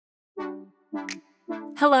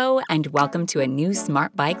Hello and welcome to a new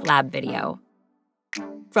SmartBikeLab video.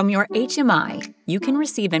 From your HMI, you can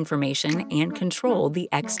receive information and control the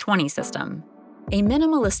X20 system, a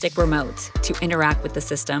minimalistic remote to interact with the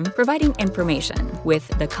system, providing information with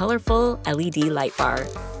the colorful LED light bar.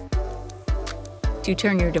 To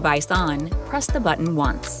turn your device on, press the button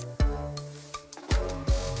once.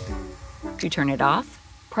 To turn it off,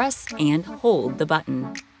 press and hold the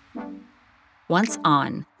button. Once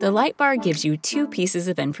on, the light bar gives you two pieces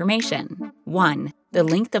of information. 1. The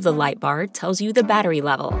length of the light bar tells you the battery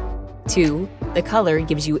level. 2. The color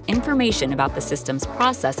gives you information about the system's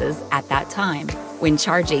processes at that time. When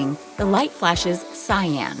charging, the light flashes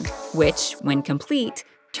cyan, which, when complete,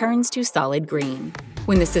 turns to solid green.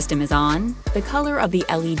 When the system is on, the color of the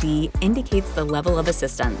LED indicates the level of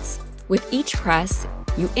assistance. With each press,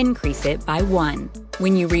 you increase it by 1.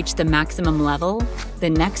 When you reach the maximum level, the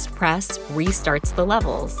next press restarts the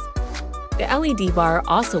levels. The LED bar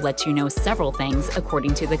also lets you know several things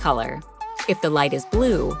according to the color. If the light is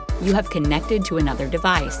blue, you have connected to another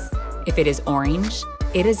device. If it is orange,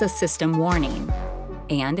 it is a system warning.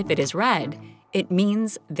 And if it is red, it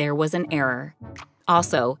means there was an error.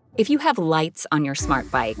 Also, if you have lights on your smart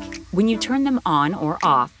bike, when you turn them on or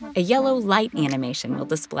off, a yellow light animation will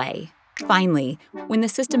display. Finally, when the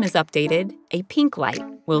system is updated, a pink light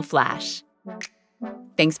will flash.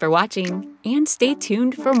 Thanks for watching, and stay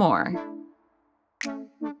tuned for more.